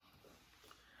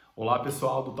Olá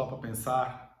pessoal do Topa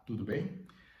Pensar, tudo bem?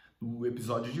 No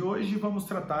episódio de hoje vamos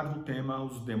tratar do tema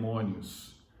os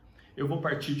demônios. Eu vou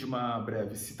partir de uma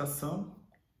breve citação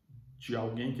de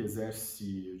alguém que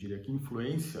exerce, eu diria que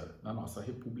influência na nossa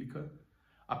república,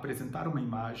 apresentar uma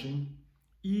imagem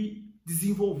e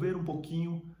desenvolver um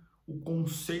pouquinho o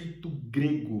conceito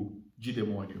grego de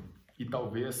demônio. E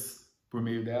talvez, por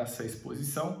meio dessa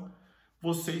exposição,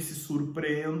 vocês se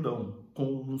surpreendam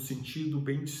com um sentido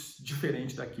bem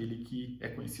diferente daquele que é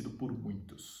conhecido por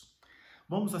muitos.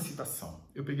 Vamos à citação.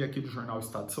 Eu peguei aqui do jornal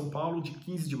Estado de São Paulo, de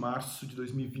 15 de março de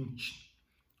 2020.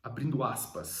 Abrindo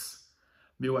aspas.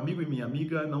 Meu amigo e minha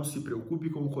amiga, não se preocupe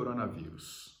com o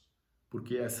coronavírus,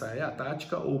 porque essa é a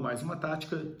tática, ou mais uma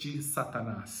tática, de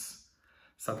Satanás.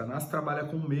 Satanás trabalha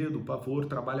com medo, pavor,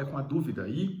 trabalha com a dúvida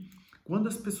e... quando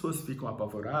as pessoas ficam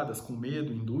apavoradas, com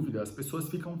medo, em dúvida, as pessoas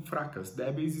ficam fracas,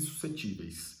 débeis e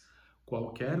suscetíveis.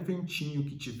 Qualquer ventinho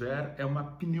que tiver é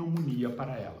uma pneumonia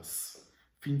para elas.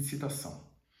 Fim de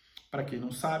citação. Para quem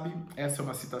não sabe, essa é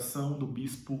uma citação do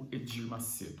bispo Edir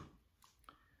Macedo.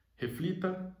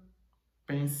 Reflita,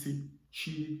 pense,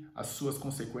 tire as suas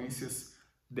consequências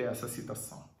dessa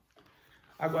citação.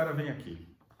 Agora vem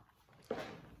aqui.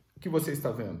 O que você está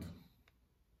vendo?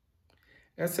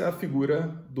 Essa é a figura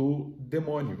do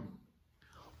demônio,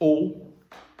 ou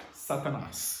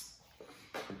Satanás.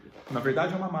 Na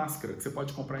verdade, é uma máscara que você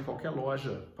pode comprar em qualquer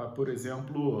loja para, por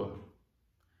exemplo,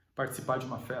 participar de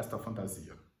uma festa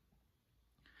fantasia.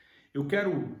 Eu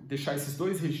quero deixar esses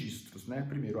dois registros, né?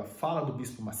 Primeiro, a fala do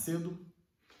Bispo Macedo,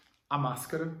 a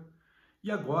máscara,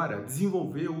 e agora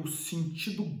desenvolver o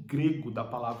sentido grego da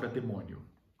palavra demônio.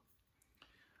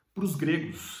 Para os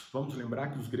gregos, vamos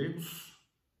lembrar que os gregos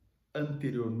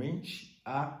anteriormente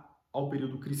ao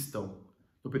período cristão.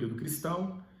 No período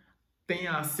cristão, tem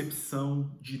a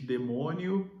acepção de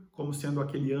demônio como sendo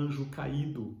aquele anjo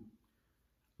caído,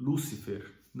 Lúcifer.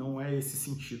 Não é esse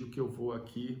sentido que eu vou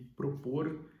aqui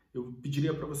propor. Eu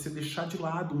pediria para você deixar de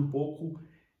lado um pouco,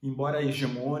 embora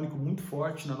hegemônico, muito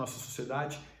forte na nossa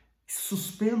sociedade,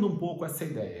 suspenda um pouco essa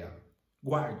ideia.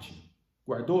 Guarde.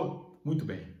 Guardou? Muito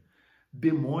bem.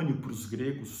 Demônio para os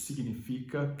gregos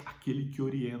significa aquele que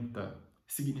orienta,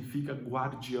 significa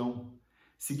guardião,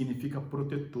 significa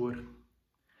protetor.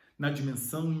 Na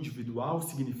dimensão individual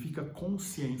significa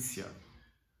consciência.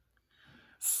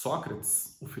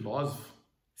 Sócrates, o filósofo,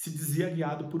 se dizia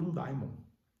guiado por um daimon,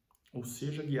 ou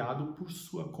seja, guiado por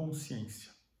sua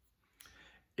consciência.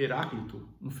 Heráclito,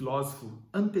 um filósofo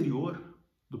anterior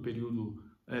do período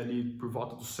ali por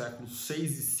volta dos séculos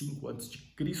 6 e 5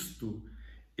 a.C.,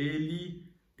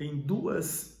 ele tem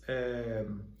dois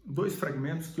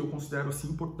fragmentos que eu considero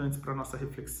assim, importantes para a nossa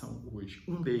reflexão hoje.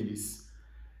 Um deles,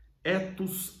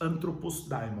 ethos anthropos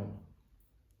daimon.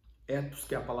 Ethos,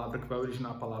 que é a palavra que vai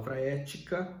originar a palavra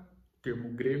ética,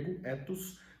 termo grego,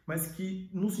 ethos, mas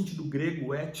que no sentido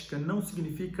grego, ética não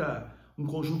significa um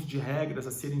conjunto de regras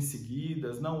a serem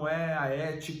seguidas, não é a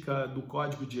ética do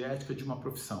código de ética de uma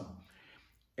profissão.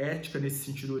 Ética, nesse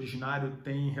sentido originário,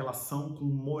 tem relação com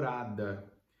morada.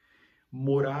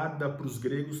 Morada para os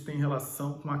gregos tem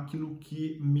relação com aquilo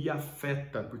que me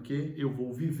afeta, porque eu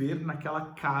vou viver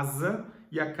naquela casa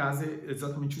e a casa é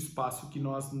exatamente o espaço que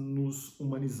nós nos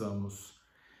humanizamos.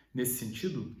 Nesse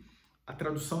sentido, a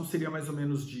tradução seria mais ou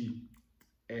menos de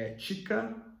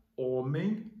ética,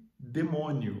 homem,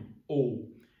 demônio,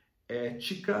 ou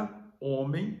ética,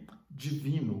 homem,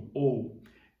 divino, ou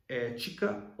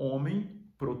ética, homem,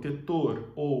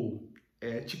 protetor, ou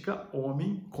ética,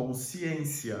 homem,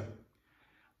 consciência.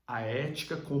 A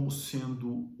ética como sendo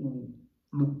o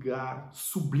lugar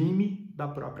sublime da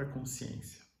própria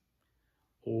consciência.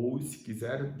 Ou, se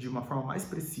quiser, de uma forma mais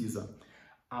precisa,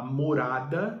 a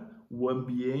morada, o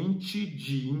ambiente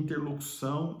de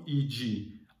interlocução e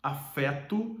de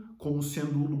afeto como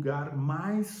sendo o lugar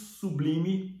mais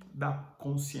sublime da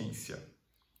consciência.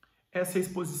 Essa é a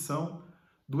exposição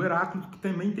do Heráclito, que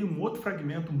também tem um outro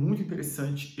fragmento muito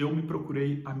interessante, Eu me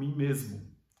procurei a mim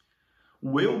mesmo.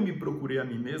 O eu me procurei a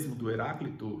mim mesmo, do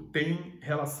Heráclito, tem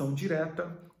relação direta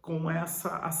com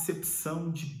essa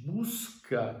acepção de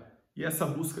busca e essa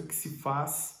busca que se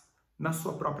faz na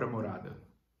sua própria morada.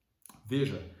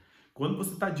 Veja, quando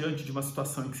você está diante de uma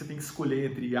situação em que você tem que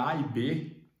escolher entre A e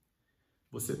B,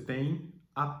 você tem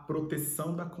a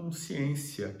proteção da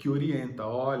consciência que orienta,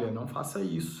 olha, não faça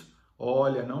isso,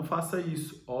 olha, não faça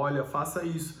isso, olha, faça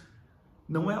isso.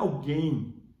 Não é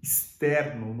alguém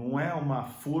externo, não é uma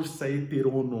força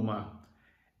heterônoma,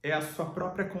 é a sua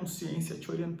própria consciência te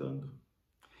orientando.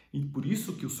 E por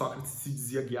isso que o Sócrates se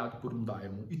dizia guiado por um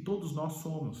daimon, e todos nós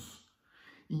somos.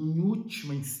 Em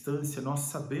última instância, nós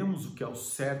sabemos o que é o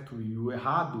certo e o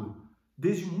errado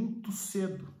desde muito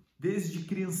cedo, desde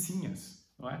criancinhas,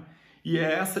 não é? E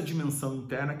é essa dimensão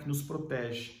interna que nos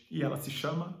protege, e ela se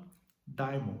chama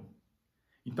Daimon.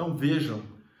 Então vejam,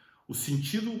 o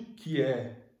sentido que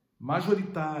é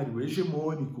majoritário,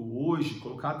 hegemônico, hoje,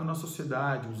 colocado na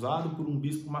sociedade, usado por um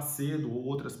Bispo Macedo ou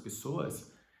outras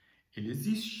pessoas, ele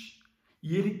existe.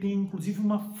 E ele tem, inclusive,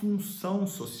 uma função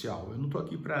social. Eu não estou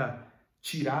aqui para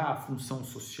tirar a função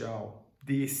social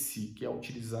desse que é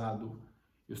utilizado.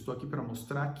 Eu estou aqui para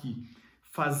mostrar que,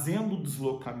 fazendo o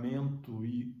deslocamento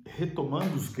e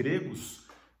retomando os gregos,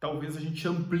 talvez a gente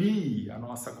amplie a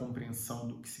nossa compreensão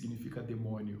do que significa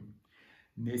demônio.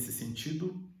 Nesse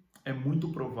sentido, é muito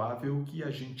provável que a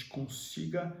gente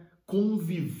consiga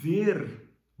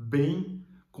conviver bem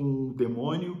com o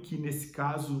demônio, que nesse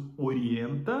caso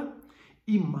orienta,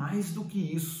 e mais do que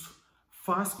isso,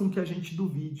 faz com que a gente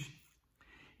duvide.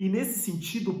 E nesse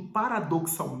sentido,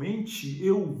 paradoxalmente,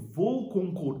 eu vou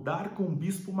concordar com o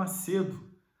Bispo Macedo,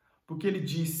 porque ele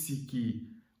disse que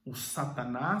o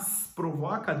Satanás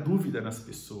provoca dúvida nas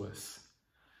pessoas.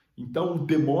 Então, o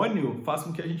demônio faz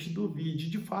com que a gente duvide.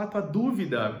 De fato, a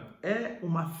dúvida é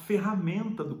uma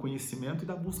ferramenta do conhecimento e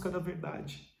da busca da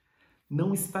verdade.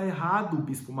 Não está errado o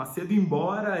Bispo Macedo,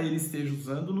 embora ele esteja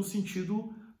usando no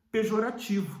sentido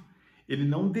pejorativo. Ele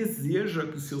não deseja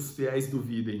que os seus fiéis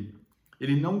duvidem.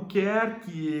 Ele não quer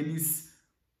que eles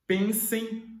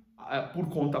pensem por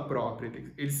conta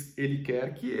própria. Ele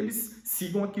quer que eles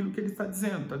sigam aquilo que ele está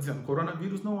dizendo. Está dizendo,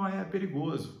 coronavírus não é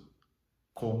perigoso.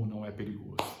 Como não é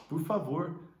perigoso? Por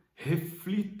favor,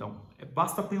 reflitam.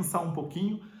 Basta pensar um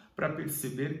pouquinho para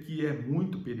perceber que é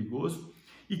muito perigoso.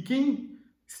 E quem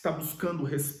está buscando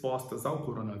respostas ao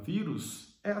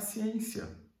coronavírus é a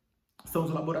ciência. São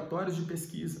os laboratórios de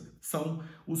pesquisa, são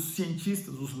os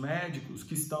cientistas, os médicos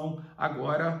que estão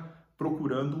agora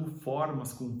procurando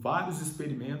formas com vários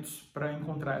experimentos para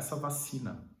encontrar essa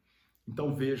vacina.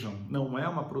 Então vejam, não é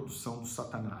uma produção do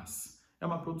Satanás, é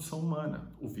uma produção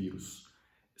humana, o vírus.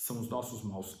 São os nossos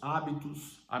maus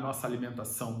hábitos, a nossa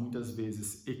alimentação muitas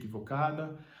vezes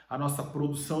equivocada, a nossa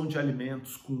produção de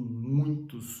alimentos com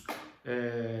muitas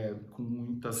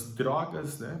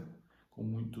drogas, né? Com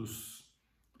muitos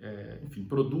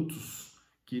produtos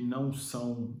que não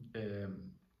são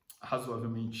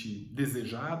razoavelmente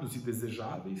desejados e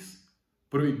desejáveis,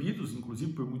 proibidos,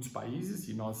 inclusive, por muitos países,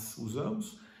 e nós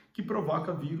usamos, que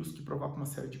provoca vírus, que provoca uma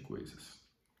série de coisas.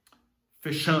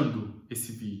 Fechando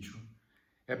esse vídeo,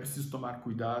 é preciso tomar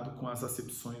cuidado com as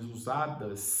acepções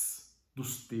usadas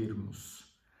dos termos.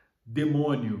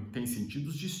 Demônio tem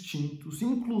sentidos distintos,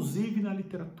 inclusive na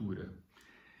literatura.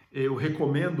 Eu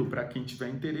recomendo, para quem tiver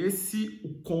interesse,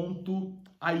 o conto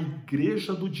A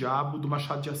Igreja do Diabo, do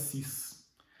Machado de Assis.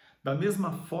 Da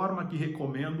mesma forma que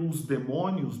recomendo Os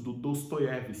Demônios, do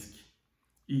Dostoiévski.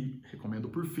 E recomendo,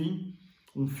 por fim,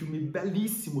 um filme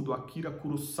belíssimo do Akira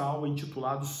Kurosawa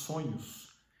intitulado Sonhos.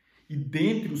 E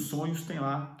dentre os sonhos tem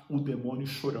lá o demônio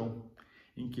chorão,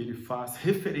 em que ele faz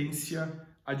referência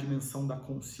à dimensão da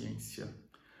consciência.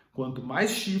 Quanto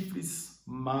mais chifres,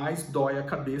 mais dói a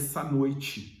cabeça à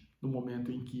noite, no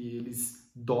momento em que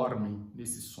eles dormem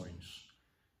nesses sonhos.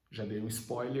 Já dei um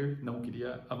spoiler, não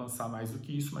queria avançar mais do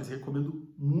que isso, mas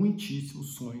recomendo muitíssimo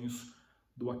Sonhos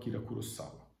do Akira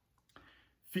Kurosawa.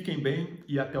 Fiquem bem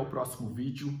e até o próximo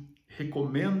vídeo.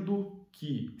 Recomendo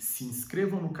que se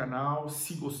inscrevam no canal,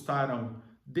 se gostaram,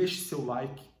 deixe seu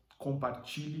like,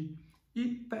 compartilhe e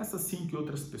peça sim que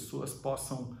outras pessoas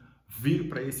possam vir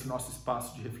para esse nosso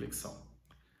espaço de reflexão.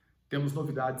 Temos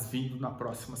novidades vindo na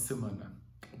próxima semana.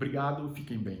 Obrigado,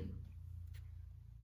 fiquem bem.